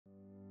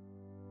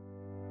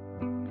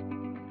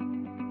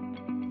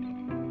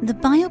The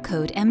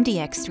BioCode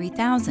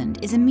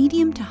MDx-3000 is a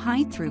medium to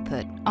high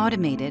throughput,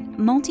 automated,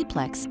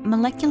 multiplex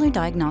molecular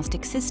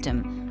diagnostic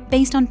system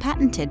based on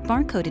patented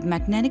barcoded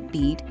magnetic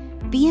bead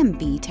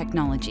 (BMB)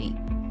 technology.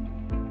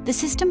 The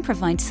system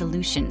provides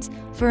solutions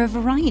for a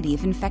variety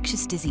of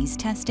infectious disease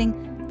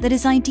testing that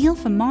is ideal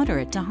for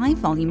moderate to high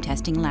volume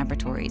testing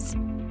laboratories.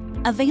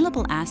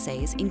 Available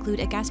assays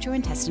include a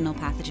gastrointestinal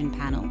pathogen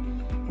panel,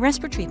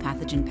 respiratory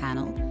pathogen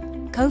panel,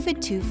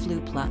 COVID-2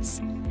 Flu Plus,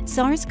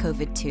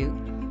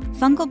 SARS-CoV-2,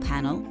 fungal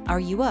panel,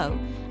 RUO,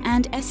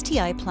 and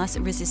STI plus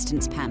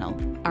resistance panel,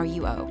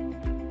 RUO.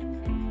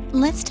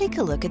 Let's take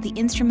a look at the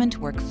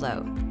instrument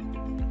workflow.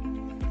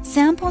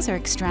 Samples are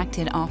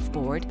extracted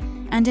off-board,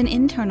 and an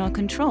internal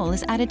control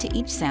is added to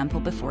each sample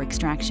before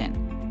extraction.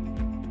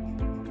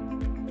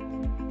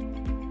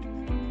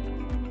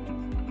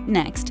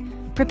 Next,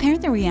 prepare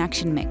the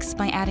reaction mix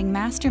by adding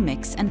master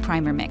mix and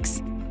primer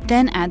mix.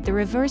 Then add the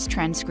reverse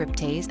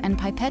transcriptase and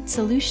pipette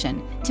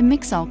solution to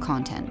mix all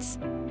contents.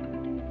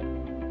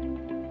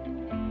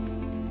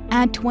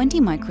 Add 20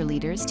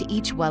 microliters to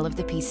each well of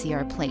the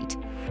PCR plate,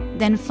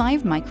 then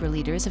 5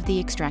 microliters of the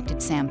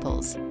extracted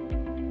samples.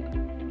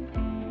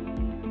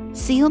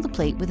 Seal the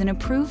plate with an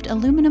approved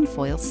aluminum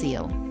foil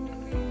seal.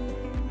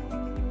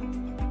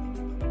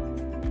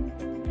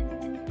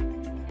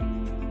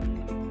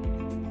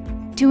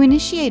 To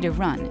initiate a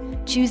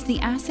run, choose the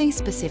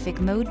assay-specific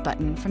mode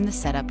button from the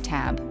Setup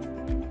tab.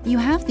 You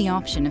have the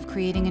option of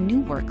creating a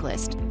new work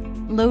list,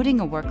 loading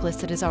a work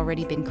list that has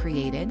already been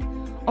created,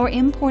 or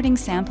importing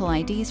sample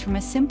IDs from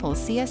a simple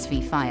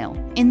CSV file.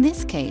 In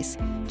this case,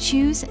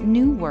 choose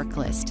New Work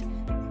List.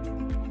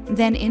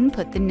 Then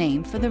input the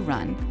name for the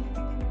run.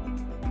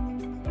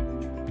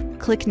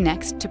 Click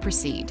Next to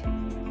proceed.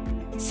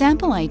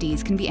 Sample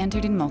IDs can be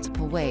entered in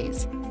multiple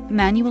ways,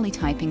 manually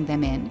typing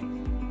them in,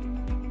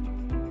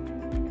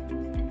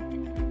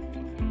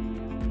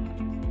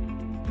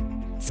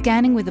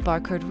 scanning with a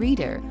barcode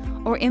reader,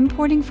 or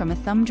importing from a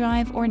thumb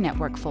drive or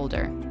network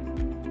folder.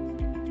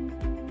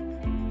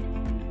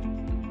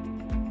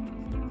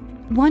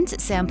 Once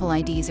sample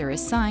IDs are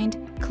assigned,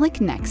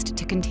 click Next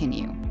to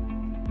continue.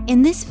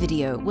 In this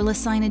video, we'll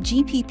assign a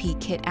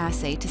GPP kit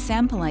assay to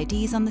sample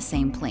IDs on the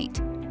same plate.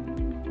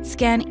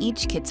 Scan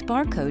each kit's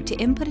barcode to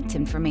input its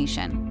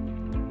information.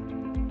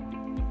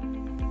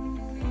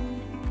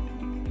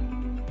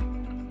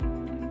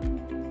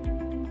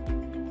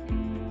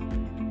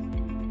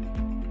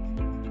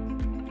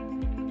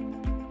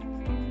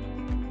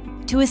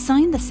 To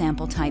assign the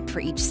sample type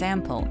for each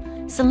sample,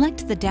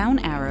 select the down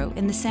arrow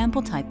in the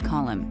sample type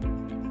column.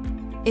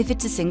 If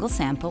it's a single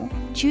sample,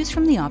 choose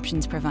from the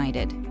options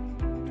provided.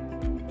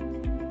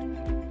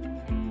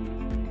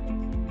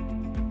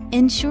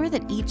 Ensure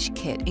that each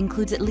kit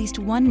includes at least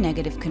one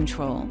negative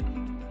control.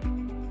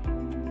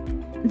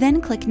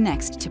 Then click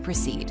Next to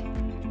proceed.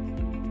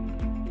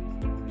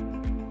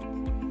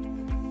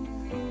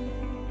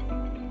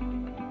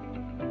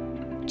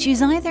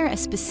 Choose either a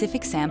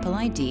specific sample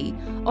ID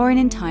or an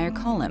entire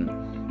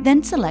column,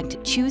 then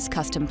select Choose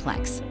Custom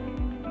Plex.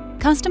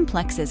 Custom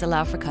plexes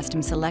allow for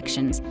custom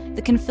selections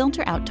that can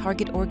filter out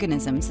target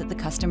organisms that the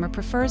customer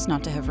prefers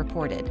not to have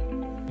reported.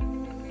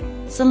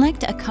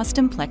 Select a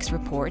custom plex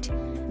report,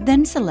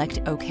 then select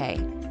OK.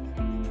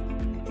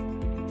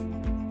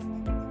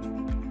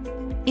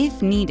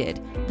 If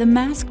needed, the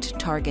masked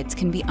targets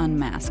can be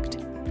unmasked.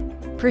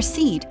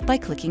 Proceed by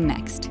clicking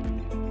Next.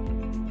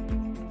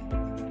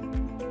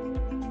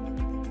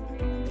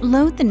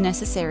 Load the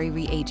necessary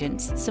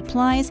reagents,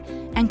 supplies,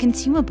 and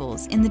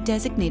consumables in the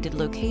designated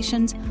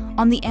locations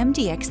on the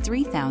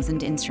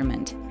MDx-3000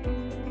 instrument.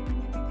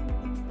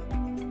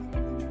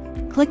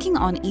 Clicking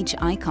on each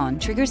icon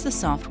triggers the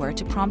software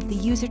to prompt the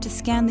user to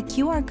scan the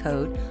QR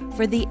code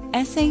for the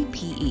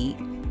SAPE,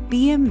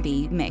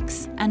 BMB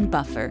mix, and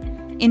buffer,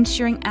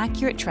 ensuring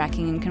accurate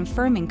tracking and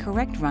confirming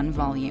correct run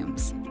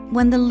volumes.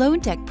 When the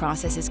load deck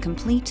process is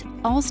complete,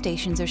 all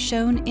stations are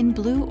shown in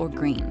blue or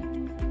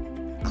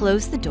green.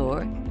 Close the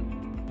door,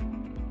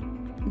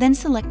 then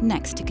select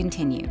Next to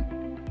continue.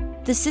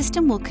 The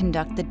system will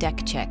conduct the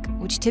deck check,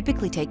 which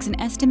typically takes an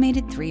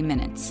estimated 3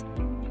 minutes.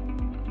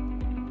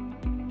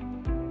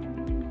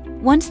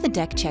 Once the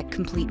deck check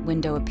complete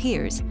window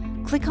appears,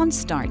 click on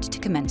Start to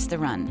commence the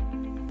run.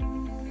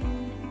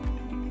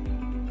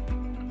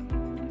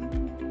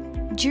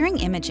 During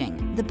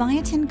imaging, the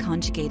biotin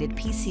conjugated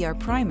PCR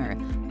primer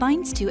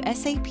binds to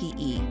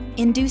SAPE,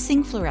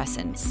 inducing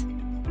fluorescence.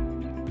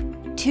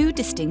 2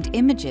 distinct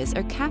images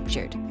are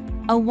captured: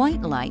 a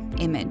white light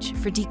image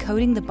for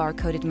decoding the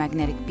barcoded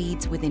magnetic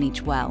beads within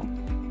each well,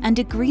 and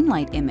a green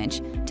light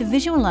image to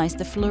visualize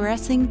the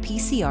fluorescing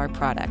PCR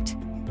product.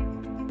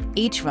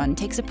 Each run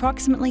takes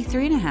approximately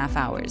 3.5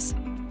 hours.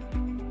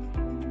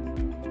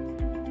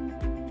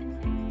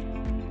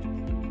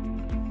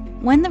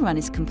 When the run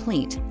is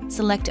complete,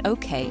 select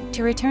OK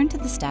to return to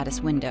the status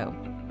window.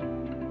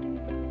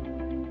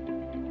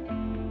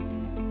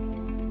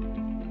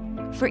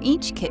 For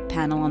each kit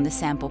panel on the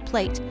sample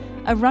plate,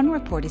 a run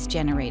report is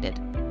generated.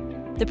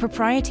 The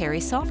proprietary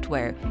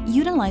software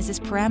utilizes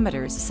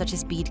parameters such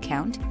as bead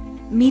count,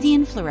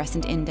 median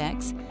fluorescent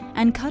index,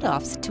 and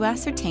cutoffs to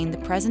ascertain the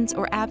presence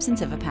or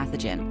absence of a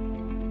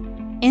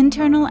pathogen.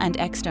 Internal and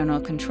external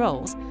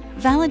controls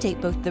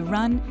validate both the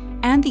run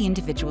and the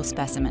individual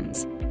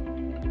specimens.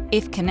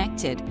 If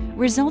connected,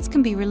 results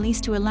can be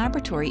released to a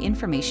Laboratory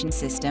Information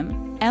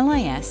System,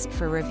 LIS,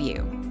 for review.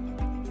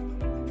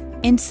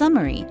 In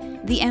summary,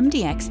 the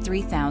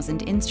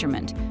MDx-3000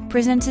 instrument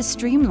presents a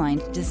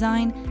streamlined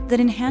design that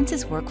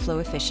enhances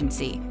workflow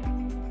efficiency.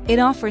 It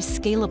offers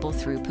scalable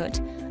throughput,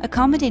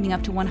 accommodating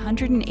up to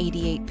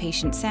 188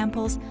 patient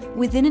samples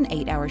within an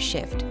 8-hour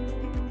shift.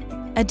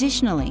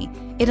 Additionally,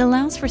 it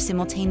allows for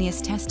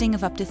simultaneous testing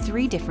of up to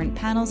 3 different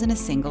panels in a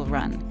single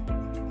run.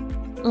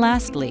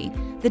 Lastly,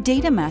 the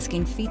data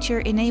masking feature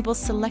enables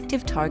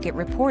selective target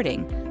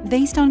reporting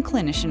based on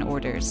clinician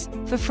orders.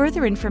 For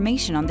further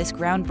information on this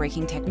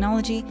groundbreaking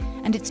technology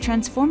and its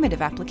transformative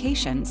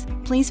applications,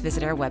 please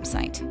visit our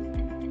website.